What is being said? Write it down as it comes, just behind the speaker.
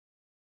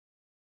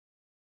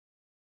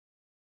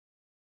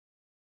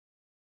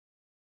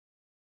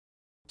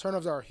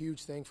turnovers are a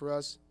huge thing for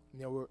us.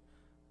 We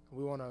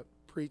want to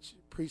preach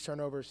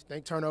turnovers,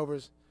 think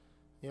turnovers.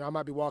 I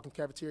might be walking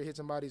the cafeteria, hit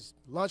somebody's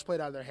lunch plate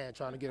out of their hand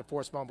trying to get a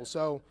forced fumble.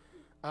 So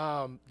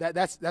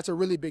that's a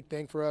really big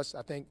thing for us.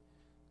 I think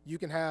you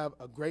can have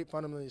a great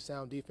fundamentally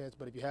sound defense,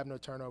 but if you have no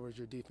turnovers,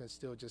 your defense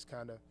still just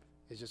kind of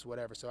is just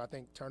whatever. So I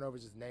think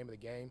turnovers is the name of the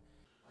game.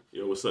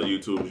 Yo, what's up,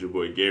 YouTube? It's your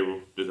boy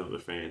Gabriel. This is another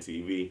Fan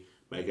TV.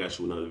 Back at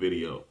you with another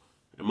video.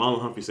 And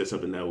Marlon Humphrey said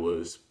something that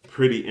was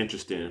pretty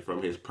interesting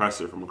from his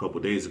presser from a couple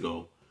days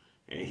ago.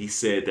 And he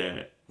said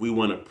that we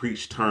want to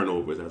preach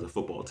turnovers as a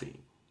football team.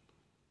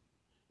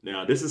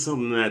 Now, this is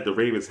something that the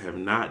Ravens have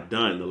not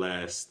done the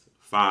last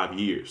 5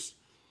 years.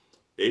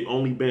 They've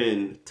only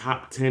been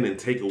top 10 in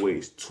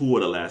takeaways 2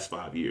 of the last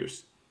 5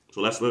 years.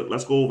 So let's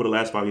go over the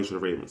last 5 years for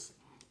the Ravens.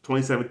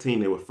 2017,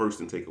 they were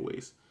first in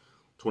takeaways.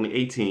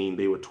 2018,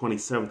 they were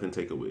 27th in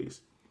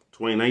takeaways.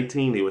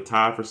 2019, they were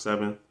tied for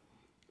 7th.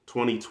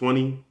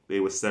 2020, they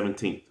were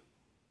 17th.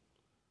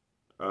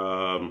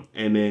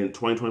 And then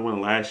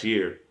 2021, last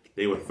year,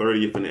 they were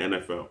 30th in the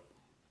NFL.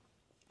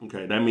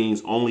 Okay, that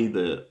means only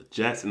the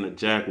Jets and the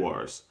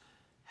Jaguars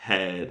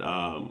had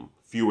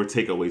fewer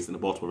takeaways than the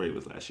Baltimore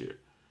Ravens last year.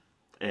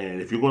 And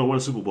if you're going to win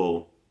a Super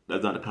Bowl,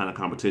 that's not the kind of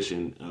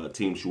competition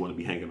teams you want to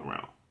be hanging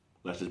around.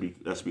 Let's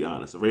be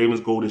honest. The Ravens'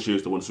 goal this year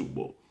is to win the Super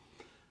Bowl.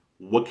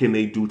 What can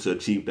they do to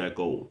achieve that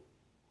goal?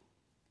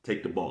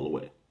 Take the ball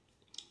away.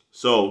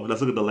 So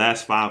let's look at the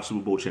last 5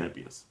 Super Bowl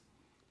champions.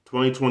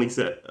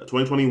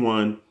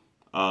 2021,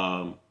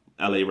 LA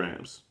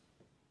Rams.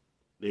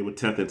 They were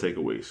 10th in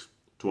takeaways.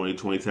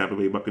 2020 Tampa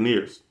Bay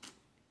Buccaneers.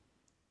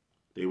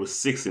 They were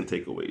 6th in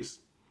takeaways.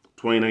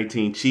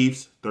 2019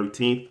 Chiefs,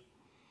 13th.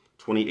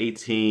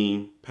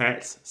 2018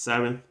 Pats,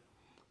 7th.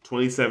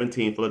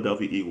 2017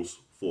 Philadelphia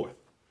Eagles, 4th.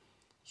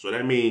 So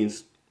that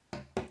means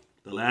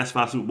the last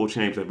 5 Super Bowl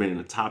champions have been in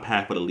the top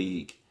half of the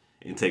league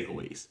in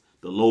takeaways.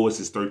 The lowest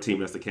is 13th,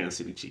 that's the Kansas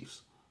City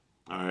Chiefs.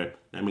 All right,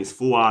 that means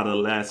 4 out of the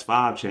last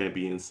 5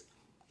 champions,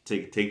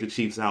 take the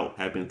Chiefs out,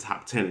 have been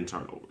top 10 in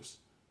turnovers.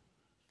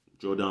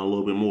 Drill down a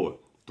little bit more.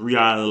 3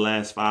 out of the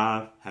last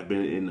 5 have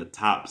been in the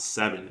top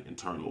 7 in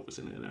turnovers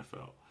in the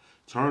NFL.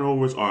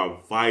 Turnovers are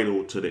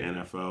vital to the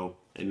NFL,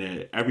 and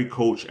that every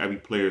coach, every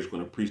player is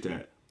going to preach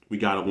that we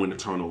got to win the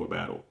turnover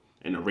battle.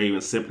 And the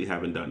Ravens simply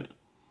haven't done it.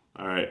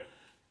 All right.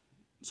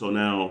 So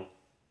now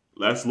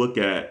let's look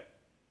at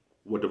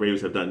what the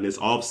Ravens have done this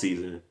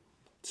offseason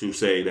to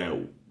say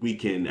that we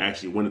can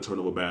actually win the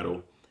turnover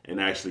battle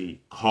and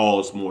actually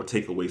cause more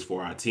takeaways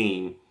for our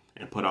team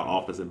and put our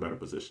offense in better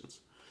positions.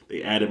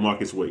 They added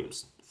Marcus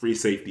Williams, free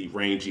safety,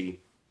 rangy,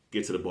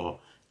 get to the ball.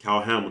 Kyle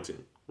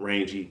Hamilton,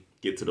 rangy,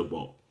 get to the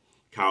ball.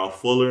 Kyle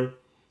Fuller,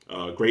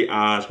 great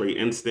eyes, great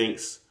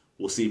instincts.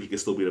 We'll see if he can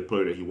still be the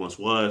player that he once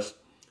was.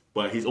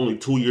 But he's only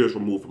 2 years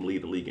removed from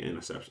leading the league in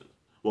interceptions.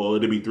 Well,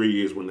 it'll be 3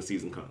 years when the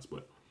season comes,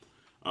 but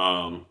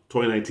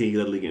 2019 he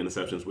led the league in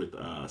interceptions with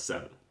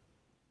 7.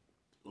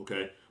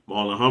 Okay,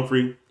 Marlon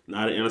Humphrey,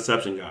 not an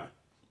interception guy,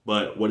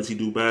 but what does he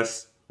do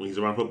best when he's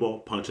around football?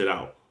 Punch it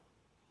out.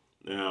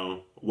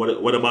 Now,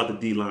 what about the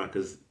D-line?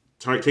 Because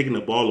taking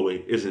the ball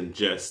away isn't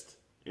just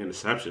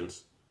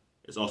interceptions;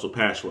 it's also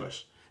pass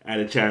rush.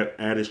 Added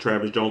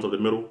Travis Jones up the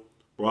middle,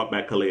 brought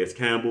back Calais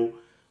Campbell.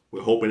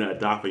 We're hoping that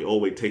Dafe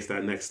Owe takes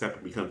that next step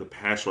and becomes the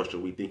pass rusher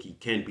we think he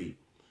can be.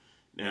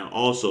 Now,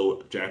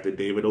 also drafted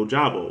David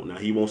Ojabo. Now,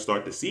 he won't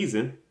start the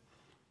season,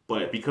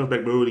 but if he comes back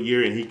middle of the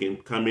year and he can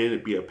come in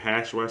and be a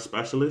pass rush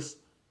specialist,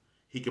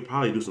 he could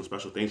probably do some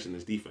special things in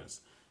his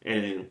defense.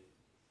 And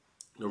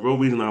the real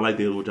reason I like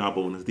David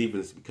Ojabo in his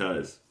defense is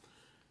because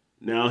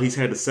now he's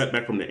had the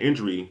setback from the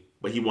injury,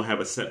 but he won't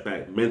have a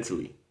setback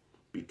mentally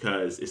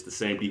because it's the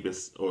same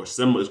defense or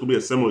similar. It's going to be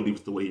a similar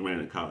defense to what he ran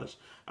in college.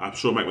 I'm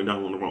sure Mike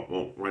McDonald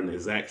won't run the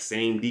exact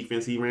same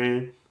defense he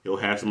ran. He'll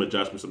have some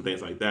adjustments, some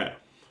things like that.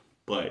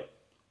 But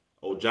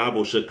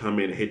Ojabo should come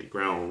in and hit the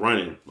ground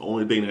running. The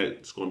only thing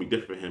that's going to be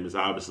different for him is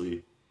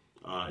obviously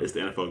it's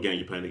the NFL game.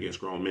 You're playing against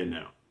grown men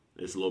now.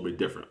 It's a little bit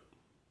different.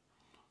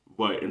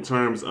 But in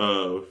terms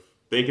of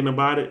thinking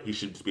about it, he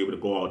should just be able to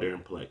go out there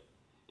and play.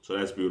 So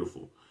that's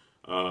beautiful.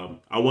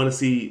 I want to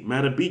see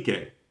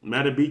Matabike.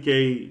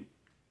 Matabike,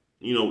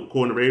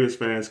 according to Ravens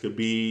fans, could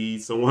be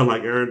someone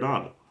like Aaron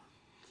Donald.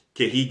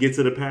 Can he get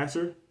to the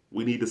passer?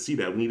 We need to see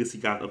that. We need to see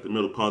guys up the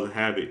middle causing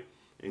havoc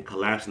and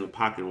collapsing the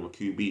pocket on the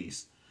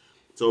QBs.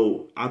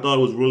 So I thought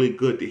it was really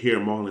good to hear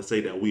Marlon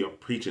say that we are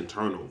preaching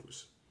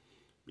turnovers.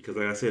 Because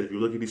like I said, if you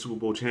look at these Super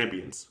Bowl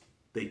champions,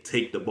 they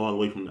take the ball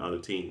away from the other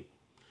team.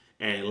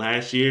 And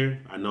last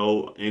year, I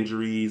know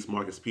injuries,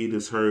 Marcus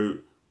Peters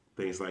hurt,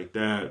 things like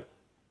that.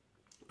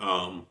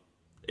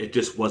 It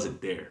just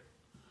wasn't there.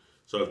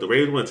 So if the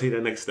Ravens want to take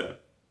that next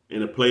step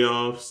in the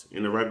playoffs,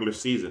 in the regular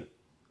season,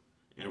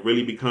 and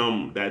really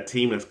become that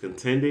team that's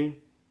contending,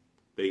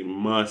 they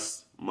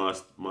must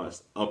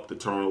up the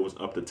turnovers,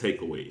 up the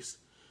takeaways.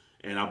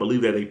 And I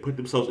believe that they put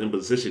themselves in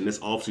position this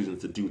offseason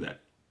to do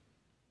that.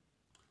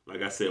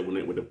 Like I said,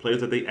 with the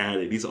players that they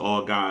added, these are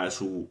all guys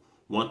who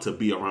want to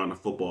be around the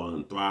football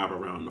and thrive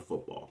around the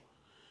football.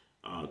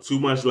 Too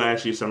much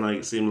last year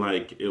seemed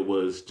like it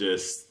was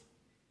just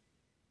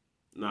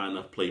not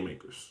enough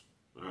playmakers.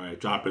 All right,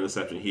 drop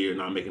interception here,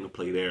 not making a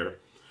play there.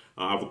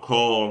 I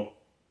recall,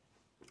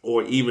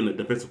 or even the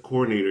defensive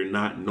coordinator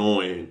not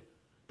knowing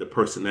the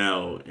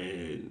personnel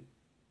and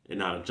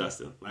not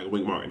adjusting, like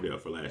Wink Martindale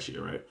for last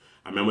year, right?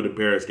 I remember the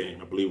Bears game.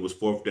 I believe it was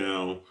 4th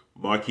down.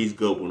 Marquise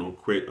Goodwin on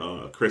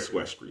Chris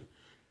Westry.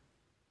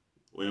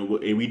 And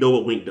we know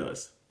what Wink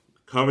does.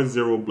 Cover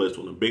 0 blitz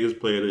on the biggest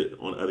player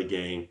on the other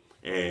game,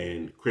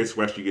 and Chris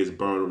Westry gets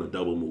burned on a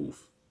double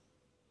move.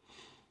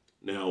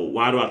 Now,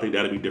 why do I think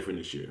that'll be different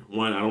this year?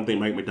 One, I don't think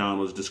Mike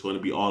Macdonald is just going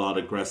to be all-out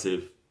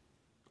aggressive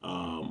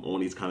on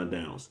these kind of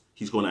downs.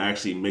 He's going to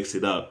actually mix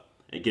it up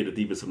and get the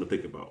defense something to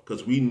think about.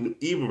 Because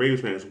even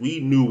Ravens fans, we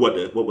knew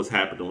what was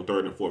happening on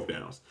 3rd and 4th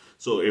downs.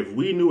 So if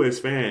we knew as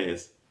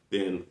fans,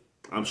 then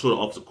I'm sure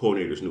the offensive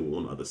coordinators knew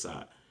on the other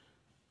side.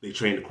 They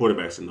trained the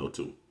quarterbacks to know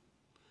too.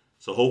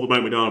 So hopefully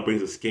Mike Macdonald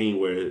brings a scheme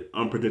where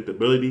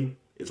unpredictability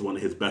is one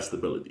of his best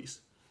abilities.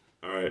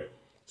 All right.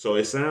 So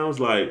it sounds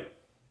like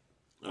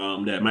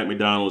that Mike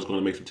Macdonald is going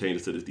to make some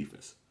changes to this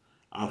defense.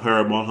 I've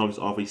heard Marlon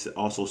Humphrey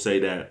also say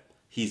that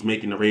he's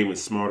making the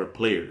Ravens smarter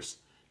players.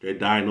 They're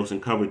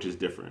diagnosing coverages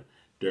different.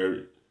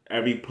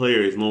 Every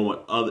player is knowing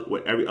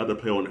what every other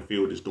player on the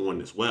field is doing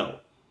as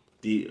well.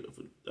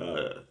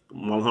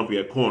 Marlon Humphrey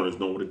at corners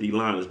knowing what the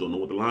D-line is doing,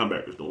 knowing what the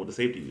linebackers doing, what the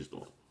safety is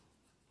doing.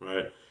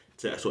 Right?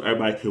 So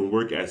everybody can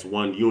work as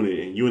one unit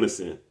in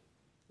unison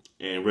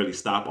and really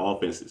stop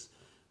offenses.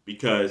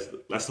 Because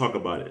let's talk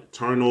about it.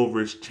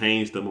 Turnovers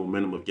change the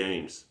momentum of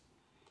games.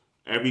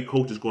 Every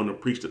coach is going to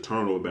preach the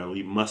turnover battle.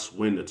 You must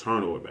win the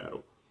turnover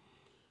battle.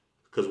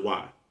 Because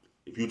why?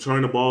 If you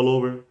turn the ball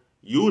over,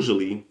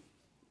 usually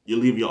you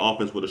leave your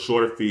offense with a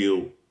shorter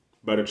field,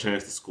 better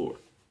chance to score.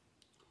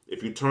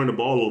 If you turn the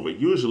ball over,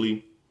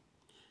 usually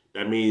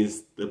that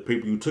means the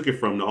people you took it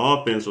from, the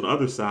offense on the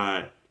other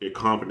side, their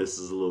confidence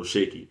is a little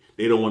shaky.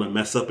 They don't want to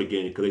mess up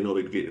again because they know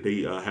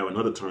they have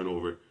another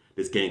turnover.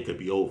 This game could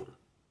be over.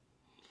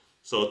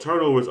 So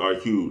turnovers are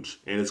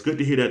huge, and it's good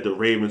to hear that the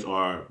Ravens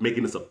are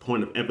making this a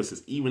point of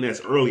emphasis, even as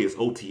early as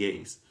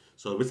OTAs.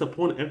 So if it's a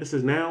point of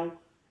emphasis now,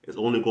 it's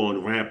only going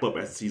to ramp up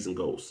as the season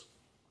goes.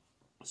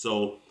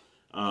 So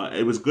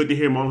it was good to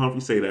hear Marlon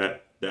Humphrey say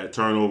that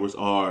turnovers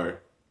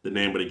are the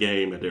name of the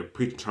game, that they're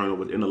preaching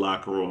turnovers in the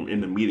locker room, in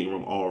the meeting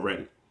room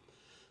already.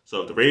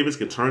 So if the Ravens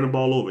can turn the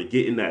ball over,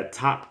 get in that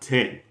top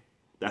 10,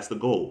 that's the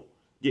goal.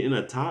 Get in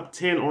the top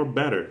 10 or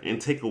better in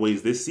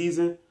takeaways this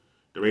season,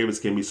 the Ravens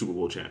can be Super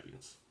Bowl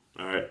champions.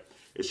 All right,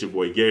 it's your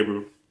boy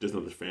Gabriel, just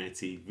another Fan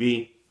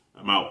TV.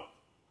 I'm out.